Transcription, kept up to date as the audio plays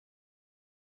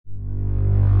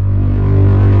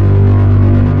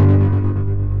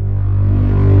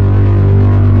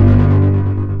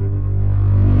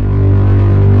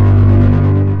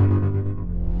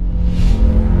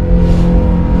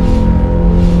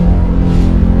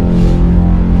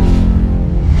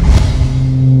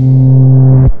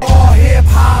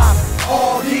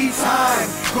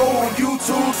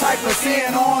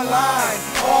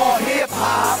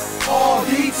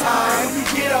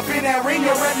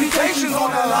reputation's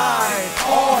on the line.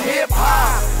 All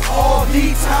hip-hop, all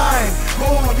the time. Go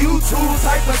on YouTube,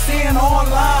 type us in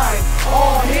online.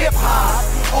 All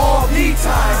hip-hop, all the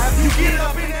time. You get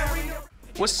up in there.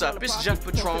 What's up? It's Jeff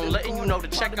Patron letting you know to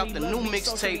check out the new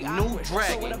mixtape, New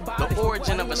Dragon, the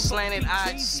origin of a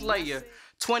slanted-eyed slayer.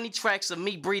 20 tracks of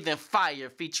me breathing fire,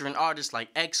 featuring artists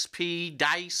like XP,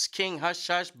 Dice, King Hush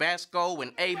Hush, Basco,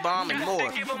 and A-Bomb, and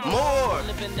more. For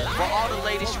all the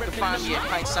ladies, you can find me at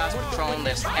Pint Size Patron.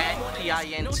 That's at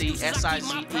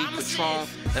PINTSIZE Patron.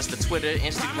 That's the Twitter,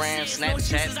 Instagram,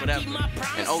 Snapchat, whatever.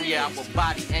 And oh yeah, I will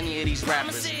body any of these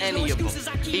rappers, any of them,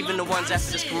 even the ones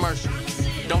after this commercial.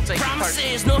 Don't take it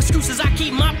personally. No excuses, I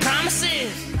keep my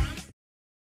promises.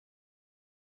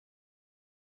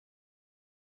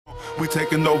 We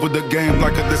taking over the game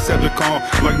like a Decepticon.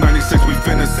 Like 96, we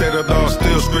finna set it off.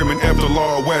 Still screaming after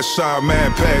law. West Side,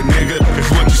 Mad Pack, nigga. It's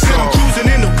what you saw.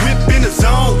 Cruising in the whip in the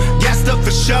zone. Gassed up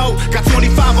for show. Got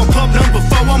 25 on pump number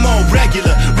 4. I'm on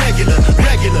regular.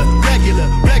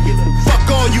 Fuck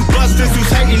all you busters who's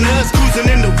hating us.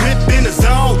 Cruising in the whip in the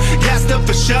zone. Gassed up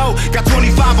for show. Got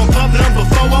 25 on pump number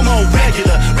 4. I'm on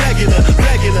regular.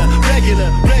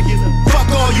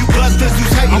 Fuck all you busters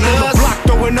who's hating us. I'm on the block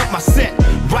throwing up my set.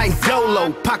 Right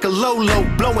Zolo, Paca Lolo,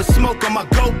 blowing smoke on my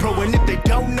GoPro, and if they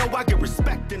don't know, I get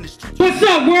respect in the street. What's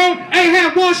up, world?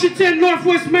 AHAT Washington,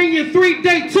 Northwest Mania 3,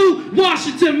 Day 2.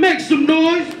 Washington, make some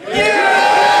noise.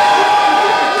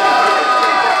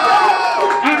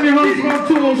 I'm your host, Rob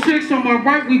 206. On my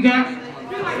right, we got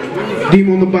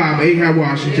Deem on the bottom, AHAT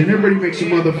Washington. Everybody make some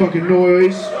motherfucking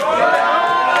noise.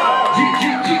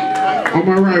 On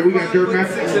my right, we got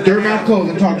Dirt Mouth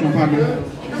Clothing. Talk to him, partner.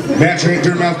 Match ain't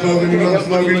Dirt Mouth Clothing, you know the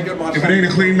slogan. If it ain't a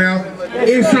clean mouth,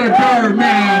 it's a Dirt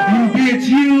Mouth, you bitch,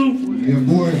 you. Yeah,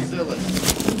 boy.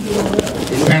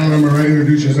 Panel number right,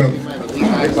 introduce yourself.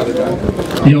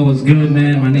 Yo, what's good,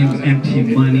 man? My name is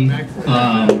MT Money.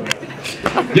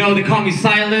 Yo, they call me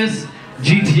Cylis,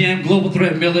 GTM, Global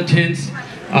Threat Militants.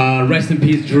 Rest in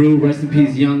peace, Drew. Rest in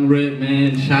peace, Young Rip,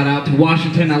 man. Shout out to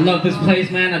Washington. I love this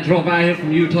place, man. I drove out here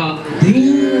from Utah.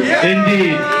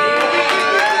 Indeed.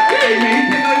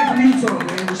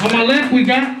 On my left, we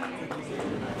got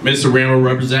Mr. Rambo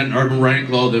representing Urban Rank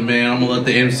Clothing, man. I'm gonna let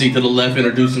the MC to the left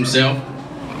introduce himself.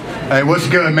 Hey, what's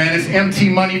good, man? It's MT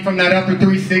Money from that upper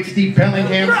 360.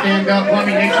 Bellingham, stand up.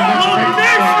 Lummy Nation,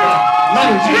 stand up. Love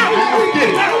it, let's get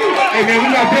it. Hey, man, we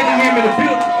got Bellingham in the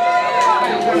field.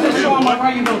 How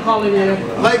you gonna call it in?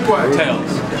 Lakeway.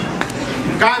 Tails.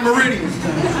 Guy Meridians.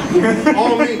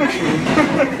 All me.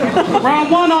 Round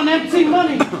 1 on MT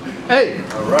Money. Hey.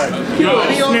 All right.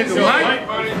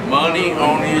 Money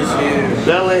on his head.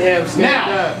 Bellingham,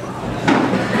 stand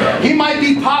up. He might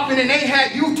be popping in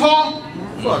AHAT Utah.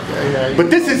 Fuck AHAT. But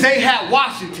this is AHAT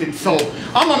Washington, so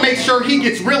I'm gonna make sure he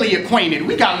gets really acquainted.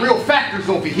 We got real factors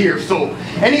over here, so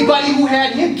anybody who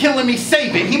had him killing me,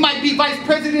 save it. He might be vice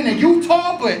president in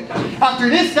Utah, but after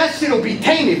this, that shit'll be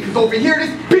tainted, because over here,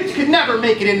 this bitch could never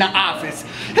make it in the office.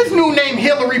 His new name,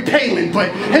 Hillary Palin,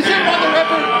 but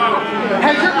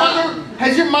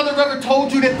has your mother ever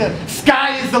told you that the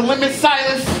sky is the limit,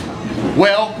 Cylis?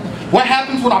 Well, what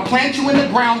happens when I plant you in the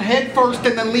ground head first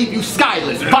and then leave you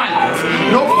skyless? Violence.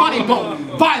 No funny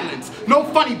bone. Violence. No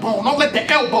funny bone. Don't let the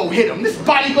elbow hit him. This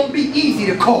body gonna be easy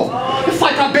to call. It's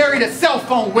like I buried a cell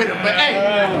phone with him. But hey,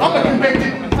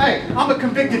 I'm a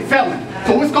convicted felon.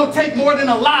 So it's gonna take more than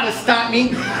a lot to stop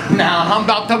me. Nah, I'm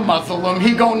about to muzzle him.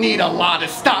 He gonna need a lot to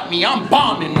stop me. I'm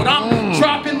bombing. When I'm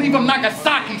dropping, leave him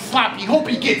Nagasaki sloppy. Hope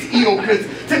he gets ill, cause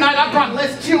tonight I brought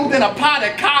less chill than a pot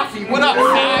of coffee. What up,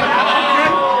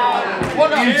 Cy?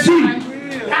 What up, Cy?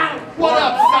 What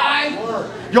up, Cy?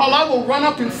 Y'all, I will run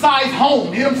up in Cy's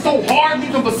home, hit him so hard,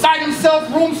 leave him beside himself,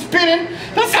 room spinning.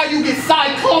 That's how you get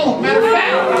cyclone. Matter of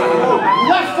fact,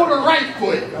 left foot or right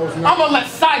foot. I'm gonna let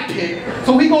Cy pick,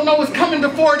 so he gonna know what's coming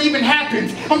before it even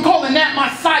happens. I'm calling that my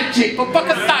side chick, but fuck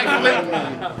a side flip.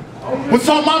 What's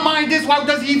on my mind is, why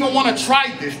does he even want to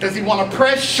try this? Does he want to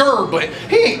press? Sure, but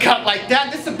he ain't cut like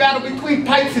that. This is a battle between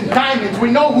pipes and diamonds.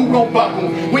 We know who gon' buckle.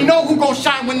 We know who gon'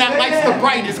 shine when that light's the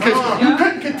brightest, cause you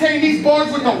couldn't contain these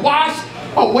bars with a wash,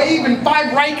 a wave, and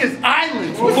 5 Rikers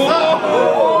Islands. What's up?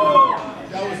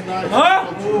 That was nice. Huh?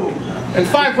 And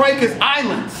 5 Rikers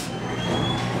Islands.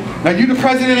 Now you the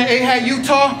president of AHAT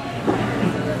Utah?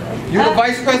 You the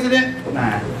vice president?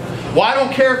 Nah. Well, I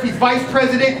don't care if he's vice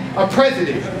president or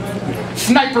president.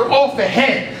 Sniper off the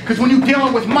head. Because when you're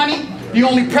dealing with money, the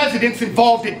only presidents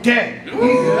involved are dead.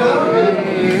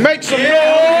 Make some noise!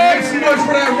 Make some noise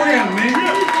for that round, man.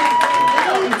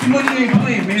 Money ain't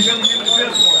playing, man.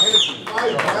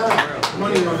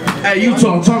 Hey,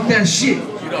 Utah, talk that shit.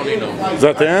 don't need no. Is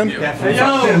that the end? Hey,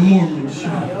 yo.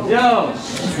 Yo.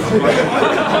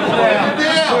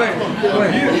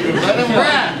 Let him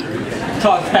rap.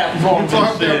 Talk that Mormon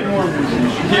shit.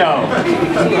 Yo.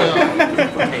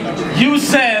 You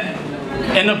said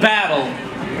in a battle,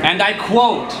 and I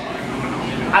quote,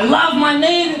 "I love my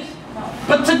natives,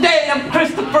 but today I'm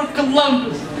Christopher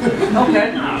Columbus."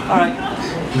 Okay, all right.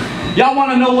 Y'all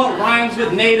want to know what rhymes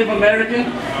with Native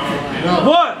American?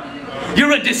 What?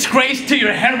 You're a disgrace to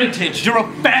your heritage. You're a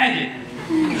faggot.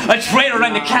 A traitor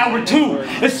and a coward too.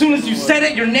 As soon as you said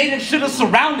it, your natives should have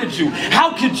surrounded you.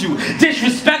 How could you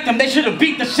disrespect them? They should have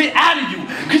beat the shit out of you.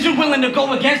 Cause you're willing to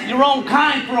go against your own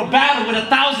kind for a battle with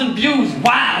 1,000 views.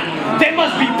 Wow, they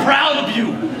must be proud of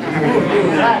you.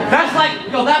 That's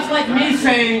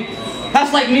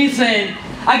like me saying,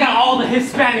 I got all the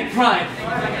Hispanic pride,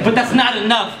 but that's not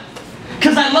enough.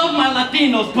 Cause I love my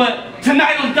Latinos, but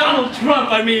tonight I'm Donald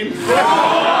Trump, I mean.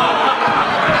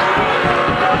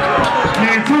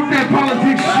 Man, talk that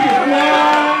politics shit.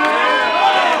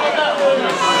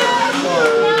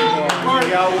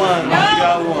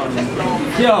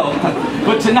 Yo,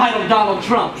 but tonight I'm Donald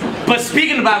Trump. But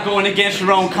speaking about going against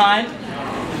your own kind,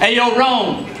 hey yo,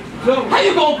 Rome, how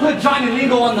you gonna put Johnny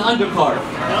Lingo on the undercard?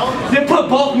 They put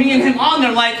both me and him on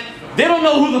there like they don't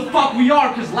know who the fuck we are,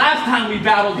 because last time we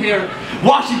battled here,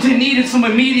 Washington needed some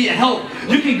immediate help.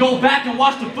 You can go back and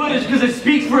watch the footage because it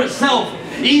speaks for itself.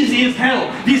 Easy as hell.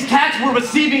 These cats were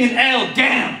receiving an L.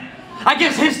 Damn. I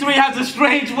guess history has a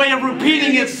strange way of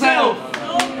repeating itself.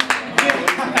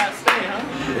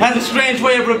 Has a strange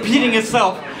way of repeating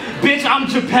itself. Bitch, I'm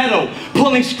Geppetto,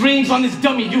 pulling strings on this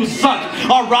dummy, you suck.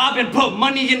 I'll rob and put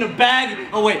money in the bag.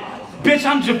 Oh wait, bitch,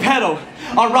 I'm Geppetto.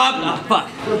 I'll rob, fuck.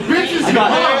 I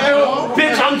got it.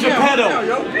 Bitch, I'm Geppetto.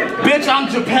 Bitch, I'm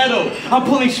Geppetto. I'm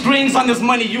pulling strings on this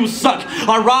money, you suck.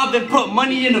 I robbed and put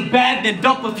money in a bag, then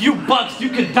dump a few bucks, you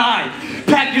could die.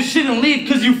 Pack your shit and leave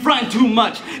cause you front too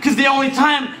much. Cause the only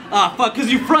time, cause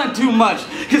you front too much.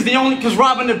 Cause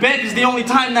robbing the bank is the only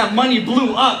time that money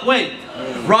blew up. Wait,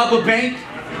 rob a bank?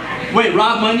 Wait,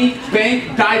 rob money,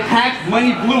 bank, die packed,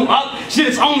 money blew up. Shit,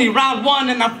 it's only round one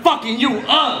and I'm fucking you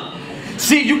up.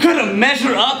 See, you couldn't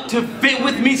measure up to fit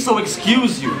with me, so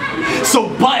excuse you. So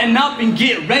button up and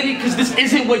get ready, cause this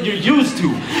isn't what you're used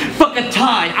to. Fuck a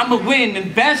tie, I'ma win,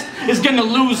 and Vest is gonna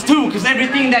lose too, cause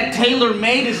everything that Taylor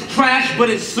made is trash,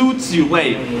 but it suits you.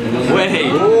 Wait a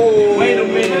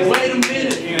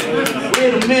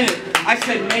minute. I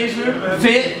said measure,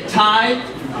 fit, tie,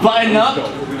 button up,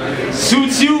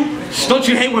 suits you. Don't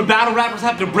you hate when battle rappers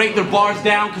have to break their bars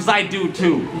down? Cause I do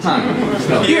too.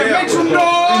 Yeah, make some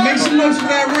noise! And make some noise for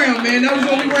that round, man. That was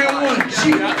only round one.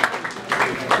 Shit.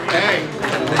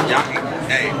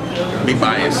 Hey, be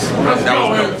biased. That was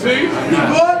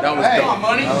dope.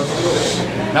 Money.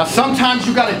 Now sometimes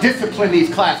you gotta discipline these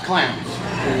class clowns.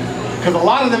 Cause a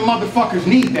lot of them motherfuckers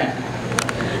need that.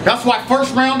 That's why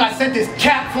first round I sent this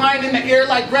cap flying in the air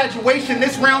like graduation.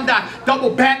 This round I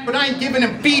double back, but I ain't giving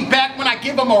him feedback when I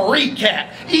give him a recap.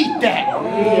 Eat that.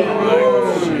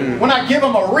 When I give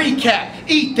him a recap,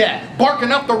 eat that.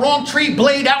 Barking up the wrong tree,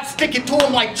 blade out, stick it to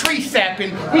him like tree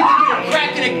sapping. We can get it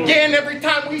cracking again every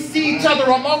time we see each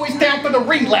other. I'm always down for the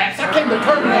relapse. I came to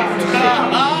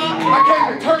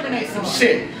terminate some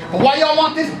shit. But why y'all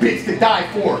want this bitch to die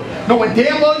for? Knowing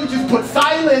damn well you just put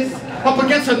Cylis up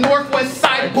against a Northwest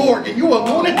Side board, and you a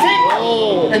lunatic?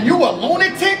 And you a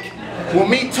lunatic? Well,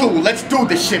 me too. Let's do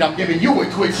this shit. I'm giving you a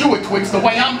twitch, the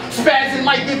way I'm spazzing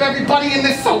might give everybody in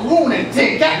this a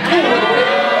lunatic.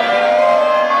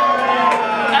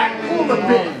 Act cool a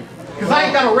bit. Cause I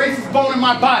ain't got a racist bone in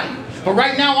my body. But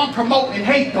right now I'm promoting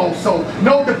hate though, so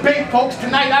no debate folks.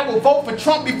 Tonight I will vote for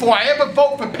Trump before I ever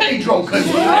vote for Pedro, cause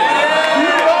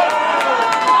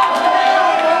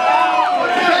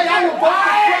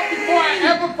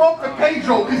vote for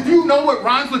Pedro, because do you know what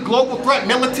rhymes with global threat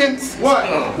militants? What?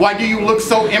 Why do you look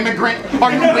so immigrant?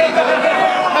 Are you legal?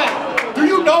 Hey, do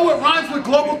you know what rhymes with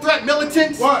global threat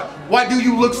militants? What? Why do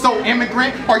you look so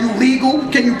immigrant? Are you legal?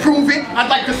 Can you prove it? I'd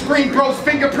like to screen bro's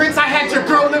fingerprints. I had your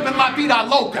girl living La Vida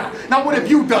Loca. Now what have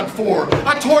you done for her?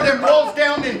 I tore them walls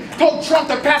down and told Trump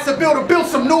to pass a bill to build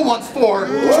some new ones for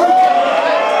her.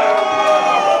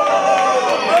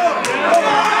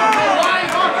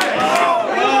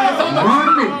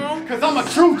 Cause I'm a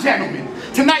true gentleman.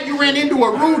 Tonight you ran into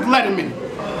a rude letterman.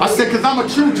 I said, cause I'm a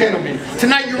true gentleman.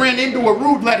 Tonight you ran into a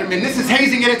rude letterman. This is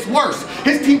hazing at its worst.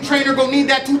 His team trainer gonna need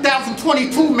that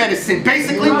 2022 medicine.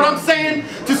 Basically what I'm saying,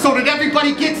 just so that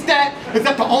everybody gets that, is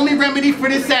that the only remedy for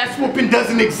this ass whooping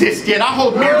doesn't exist yet. I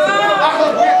hold mirrors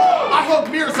I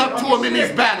hold mirrors up to him in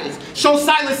these battles. Show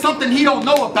Cylis something he don't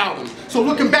know about him. So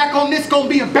looking back on this gonna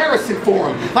be embarrassing for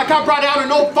him. Like I brought out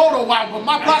an old photo album.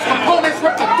 My last opponents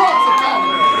ripped the throats about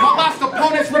him. My last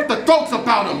opponents ripped the throats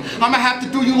about him. I'ma have to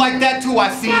do you like that too,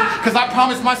 I see. Cause I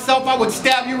promised myself I would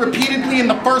stab you repeatedly in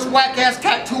the first whack ass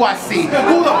tattoo I see. Who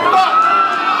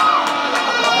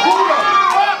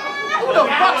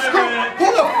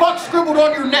the fuck scribbled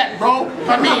on your neck, bro?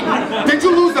 I mean, did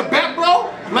you lose a bet, bro?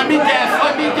 Let me guess.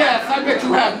 I bet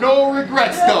you have no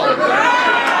regrets, though.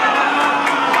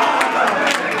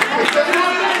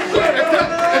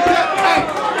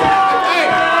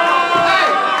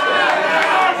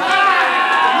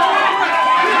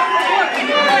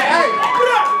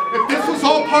 If this was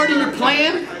all part of your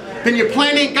plan, then your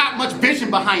plan ain't got much vision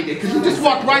behind it, because you just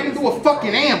walked right into a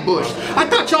fucking ambush. I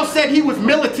thought y'all said he was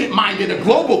militant-minded, a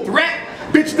global threat.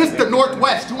 Bitch, this the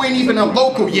Northwest, you ain't even a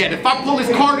local yet. If I pull his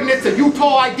card and it's a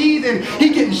Utah ID, then he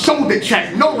getting shoulder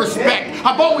checked, no respect.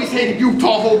 I've always hated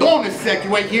Utah, hold on a sec,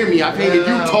 you ain't hear me. I've hated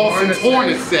Utah since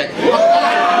Hornacek.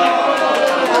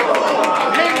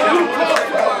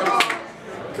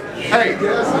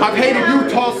 I've hated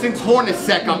Utah since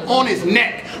Hornacek. I'm on his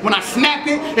neck. When I snap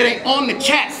it, it ain't on the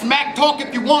chat. Smack talk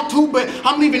if you want to, but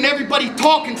I'm leaving everybody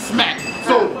talking smack.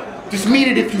 So, just mean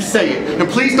it if you say it. And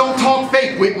please don't talk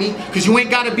fake with me, because you ain't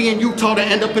got to be in Utah to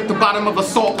end up at the bottom of a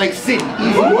Salt Lake City.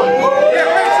 Easy one.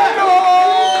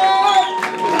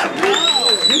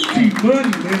 Money,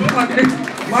 man.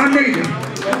 My nigga.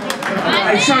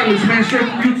 Hey, Cylis, man, straight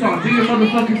from Utah. Do your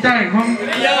motherfucking thing, huh?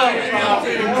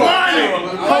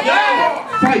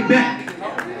 Fight back.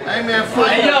 Hey man,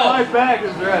 fight back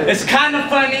is right. It's kind of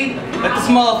funny that this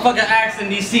motherfucker acts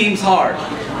and he seems hard.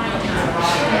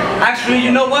 Actually,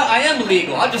 you know what? I am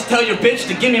legal. I'll just tell your bitch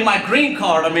to give me my green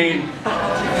card, I mean.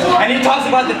 And he talks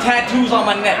about the tattoos on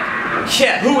my neck.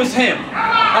 Yeah, who is him?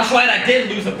 That's right, I did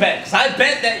lose a bet, because I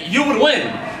bet that you would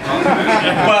win.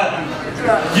 But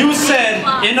you said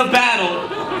in a battle,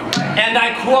 and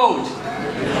I quote,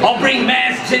 "I'll bring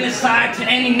mass genocide to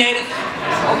any native."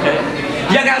 Okay.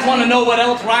 You guys want to know what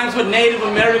else rhymes with Native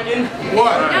American?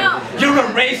 What? No. You're a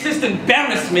racist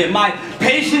embarrassment. My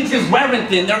patience is wearing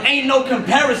thin. There ain't no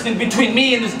comparison between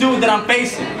me and this dude that I'm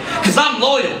facing. Cause I'm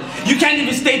loyal. You can't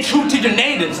even stay true to your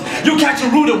natives. You catch a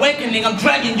rude awakening, I'm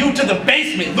dragging you to the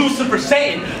basement. Lucifer,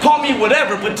 Satan, call me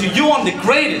whatever, but to you I'm the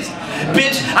greatest.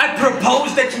 Bitch, I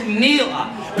propose that you kneel.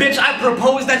 Bitch, I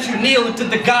propose that you kneel into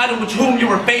the God in which whom you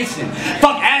were facing.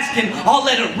 Fuck asking, I'll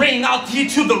let it ring. I'll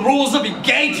teach you the rules of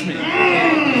engagement.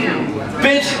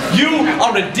 Bitch, you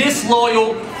are a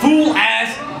disloyal,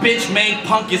 fool-ass, bitch-made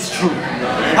punk, it's true.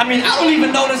 I mean, I don't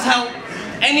even notice how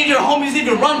any of your homies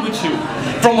even run with you.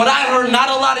 From what I heard, not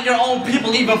a lot of your own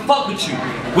people even fuck with you.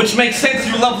 Which makes sense,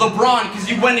 you love LeBron, because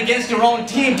you went against your own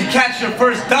team to catch your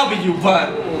first W,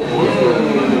 but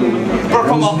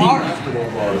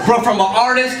from an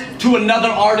artist to another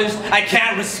artist, I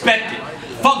can't respect it.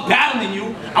 Fuck battling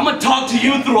you, I'm gonna talk to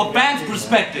you through a fan's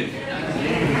perspective.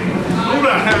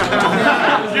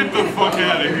 Get the fuck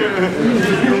out of here.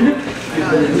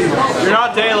 You're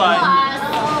not daylight.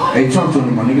 Hey, talk to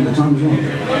him, my nigga. The time is on.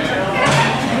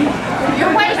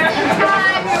 You're wasting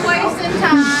time. You're wasting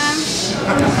time.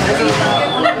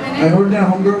 Hey, hold it down,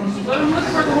 homegirls.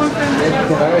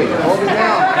 Hey, hold it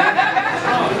down.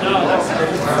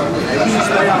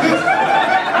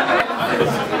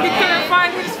 He couldn't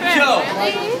find his fan. Yo.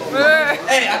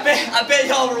 Hey, I bet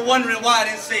y'all were wondering why I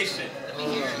didn't say shit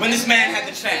when this man had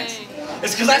the chance.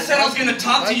 It's because I said I was going to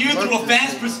talk to you through a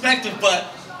fan's perspective, but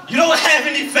you don't have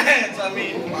any fans, I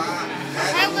mean.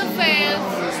 I love fans.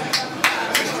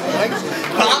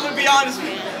 But I'm going to be honest with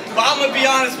you.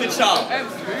 Y'all.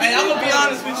 Hey, I'm going to be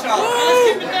honest with y'all. Let's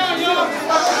keep it down, y'all.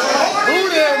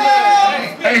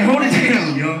 Hey, hold it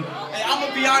down, yo. Hey, I'm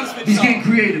going to be honest with y'all. He's getting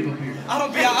creative up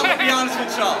here. I'm going to be honest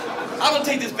with y'all. I don't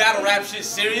take this battle rap shit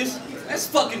serious. That's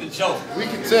fucking a joke. We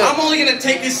can tell. I'm only gonna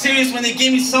take this serious when they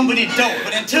give me somebody dope.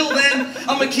 But until then,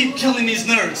 I'm gonna keep killing these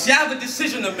nerds. See, I have a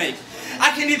decision to make.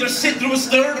 I can either sit through his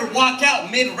third or walk out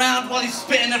mid-round while he's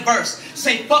spitting a verse.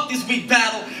 Say, fuck this weak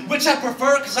battle, which I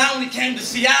prefer because I only came to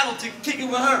Seattle to kick it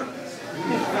with her.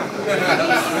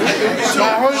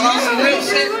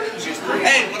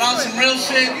 Hey, without some real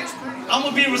shit, I'm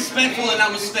gonna be respectful and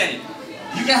I'm gonna stay.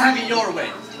 You can have it your way.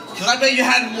 Because I bet you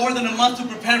had more than a month to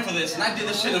prepare for this, and I did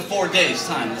this shit in 4 days'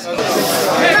 time.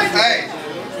 Hey,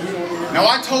 now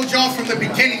I told y'all from the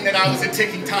beginning that I was a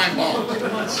ticking time bomb.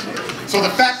 So the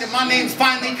fact that my name's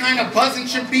finally kind of buzzing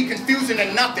should be confusing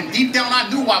enough, and deep down I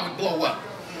knew I would blow up.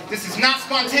 This is not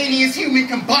spontaneous human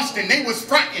combustion. They was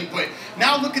fronting, but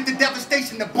now look at the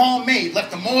devastation the bomb made.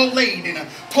 Left them all laid in a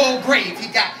tall grave. He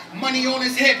got money on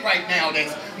his head right now.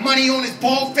 That's money on his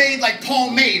bald fade like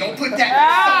pomade. I'll put that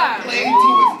saw blade to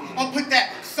his, I'll put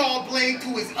that saw blade to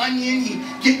his onion. He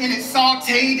getting it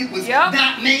sauteed. It was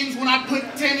not names when I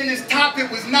put 10 in his top. It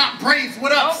was not Braves.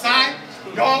 What up, Cy?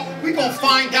 Y'all, we gonna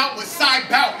find out what Cy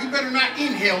bout. You better not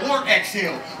inhale or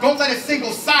exhale. Don't let a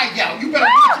single sigh out. You better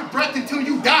hold your breath until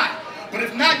you die. But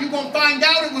if not, you gonna find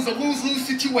out it was a lose-lose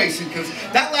situation. Cause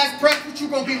that last breath, what you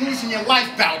gonna be losing your life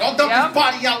bout. I'll dump his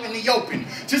body out in the open,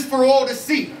 just for all to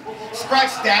see.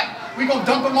 Scratch that. We gonna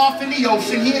dump him off in the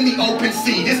ocean. He in the open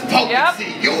sea. This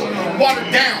potency, you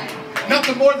watered down.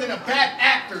 Nothing more than a bad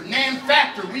actor, nan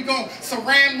factor. We gonna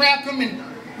saran wrap him and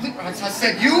I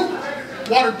said you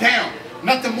watered down.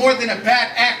 Nothing more than a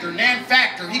bad actor, nan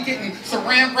factor. He getting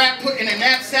saran wrap put in a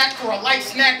knapsack for a light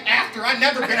snack after. I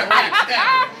never been a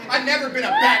backstabber. I never been a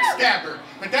backstabber.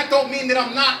 But that don't mean that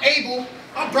I'm not able.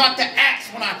 I brought the axe.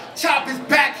 When I chop his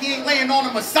back, he ain't laying on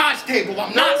a massage table.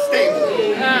 I'm not stable.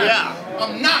 Yeah,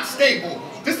 I'm not stable.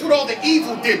 This is what all the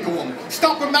evil did to him.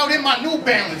 Stomp him out in my New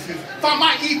Balances. Find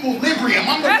my equilibrium.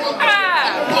 I'm the one.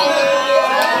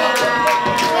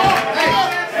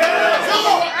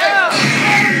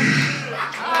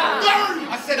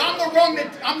 I said I'm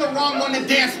the wrong one to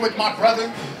dance with, my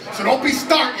brother. So don't be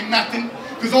starting nothing.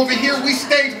 Cause over here we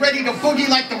stayed ready to boogie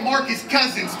like the Marcus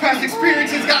Cousins. Past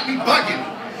experiences got me bugging.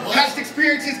 Past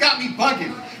experiences got me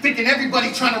bugging. Thinking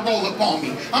everybody trying to roll up on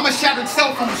me. I'm a shattered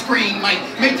cell phone screen, might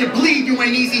make you bleed. You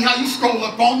ain't easy how you scroll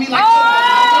up on me like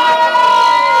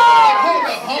hold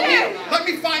up, homie. Let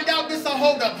me find out this a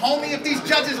hold up, homie. If these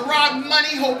judges rob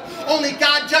money, hope only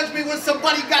God judge me when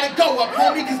somebody gotta go up,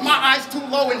 homie. Cause my eyes too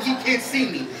low and he can't see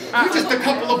me. We're just a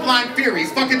couple of blind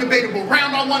theories, fucking debatable.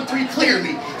 Round on 1-3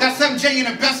 clearly. That's MJ in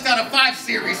a best out of 5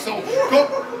 series. So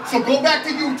go back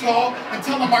to Utah and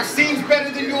tell them our scene's better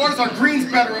than yours, our green's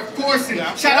better, of course. And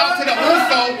shout out to the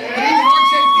Uso, but even our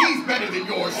JP's better than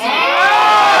yours. So.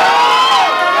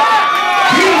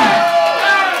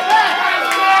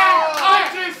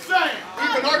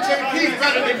 Even our JP's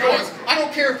better than yours. I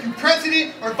don't care if you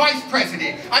president or vice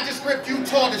president. I just ripped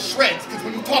Utah to shreds. Because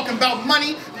when you're talking about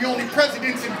money, the only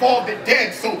presidents involved are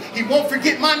dead. So he won't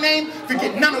forget my name,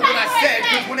 forget none of what I said.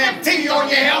 Because when that T on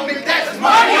your helmet, that's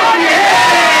money on your head.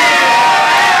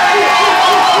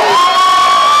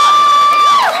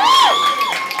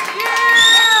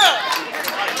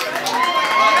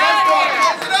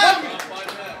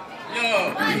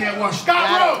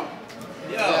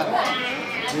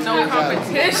 No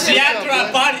competition. See after I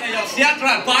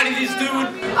body this dude,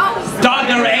 dog,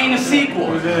 there ain't a sequel.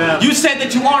 You said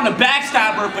that you aren't a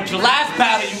backstabber, but your last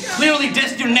battle you clearly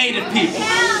dissed your native people.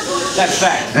 That's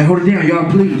fact. Hey, hold it down,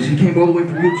 y'all, please. He came all the way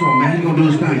from Utah, man. He gonna do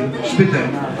his thing. Spit that.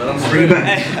 Bring it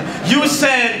back. You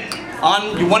said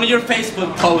on one of your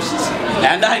Facebook posts,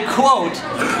 and I quote,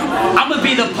 "I'm gonna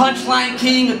be the punchline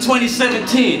king of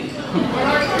 2017."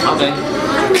 Okay.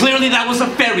 Clearly that was a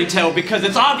fairy tale because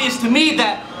it's obvious to me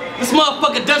that this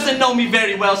motherfucker doesn't know me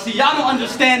very well. See, y'all don't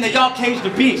understand that y'all caged the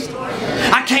beast.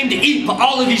 I came to eat, but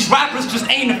all of these rappers just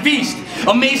ain't a feast.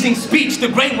 Amazing speech, the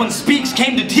great one speaks,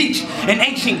 came to teach an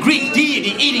ancient Greek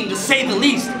deity eating to say the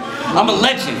least. I'm a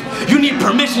legend. You need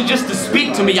permission just to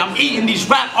speak to me. I'm eating these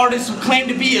rap artists who claim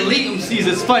to be elite MCs.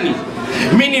 It's funny.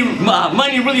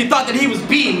 Money really thought that he was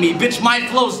beating me. Bitch, my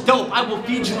flow's dope. I will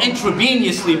feed you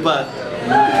intravenously, but...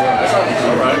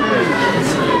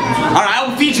 Alright, I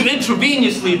will feed you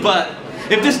intravenously, but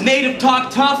if this native talk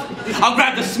tough, I'll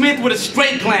grab the Smith with a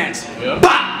straight glance.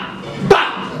 Bop!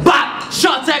 Bop! Bop!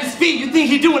 Shots at his feet, you think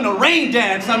he doing a rain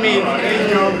dance. I mean,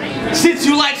 since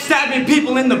you like stabbing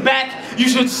people in the back, you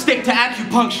should stick to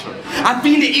acupuncture. I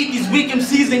fiend to eat these weak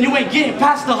MCs and you ain't getting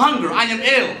past the hunger. I am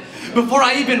ill. Before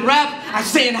I even rap, I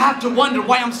say and have to wonder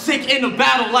why I'm sick in a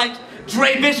battle like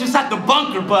Dre Vicious at the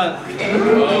bunker, but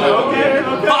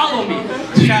follow me.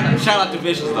 Shout out to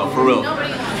Vicious though, for real.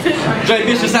 Dre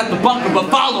Vicious at the bunker, but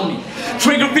follow me.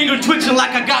 Trigger finger twitching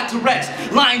like I got Tourette's.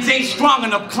 Lines ain't strong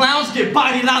enough, clowns get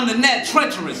bodied on the net,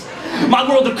 treacherous. My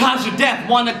world will cause your death.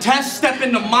 Wanna test? Step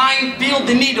in the minefield,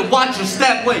 they need to watch your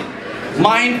step. Wait.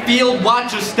 Minefield,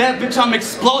 watch your step, bitch, I'm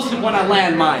explosive when I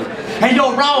land mine. Hey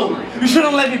yo, Raul, you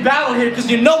shouldn't let me battle here, cause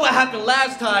you know what happened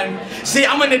last time. See,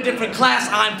 I'm in a different class,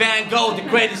 I'm Van Gogh, the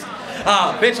greatest,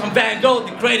 bitch, I'm Van Gogh,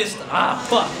 the greatest,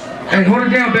 fuck. Hey, hold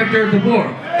it down back there at the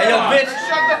bar. Hey yo, bitch.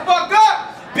 Shut the fuck up!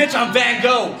 Bitch, I'm Van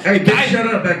Gogh. Hey, bitch, shut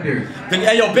up back there.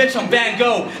 Hey, yo, bitch, I'm Van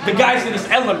Gogh. The guys in this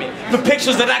element. The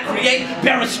pictures that I create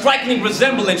bear a striking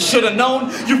resemblance. Should've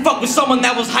known you fuck with someone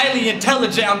that was highly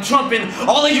intelligent. I'm trumping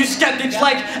all of you skeptics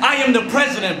like I am the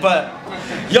president, but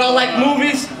Y'all like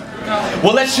movies?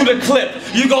 Well, let's shoot a clip.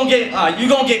 You gonna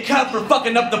get cut for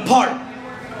fucking up the part.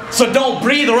 So don't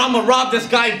breathe or I'ma rob this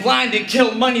guy blind and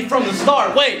kill money from the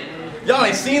start. Wait, y'all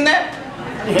ain't seen that?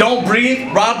 Don't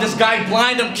breathe, rob this guy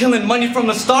blind, I'm killing money from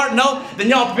the start? No? Then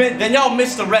y'all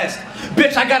missed the rest.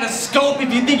 Bitch, I got a scope.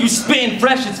 If you think you spitting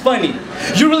fresh, it's funny.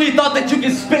 You really thought that you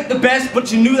could spit the best,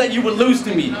 but you knew that you would lose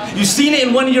to me. You seen it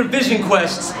in one of your vision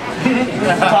quests. Make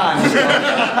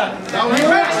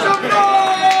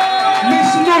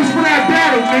some noise for that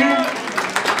battle, man.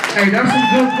 Hey, that's some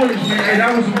good footage, man. Hey,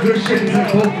 that was some good shit from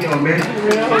both of y'all, man.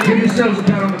 Give yourselves a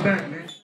pat on the back.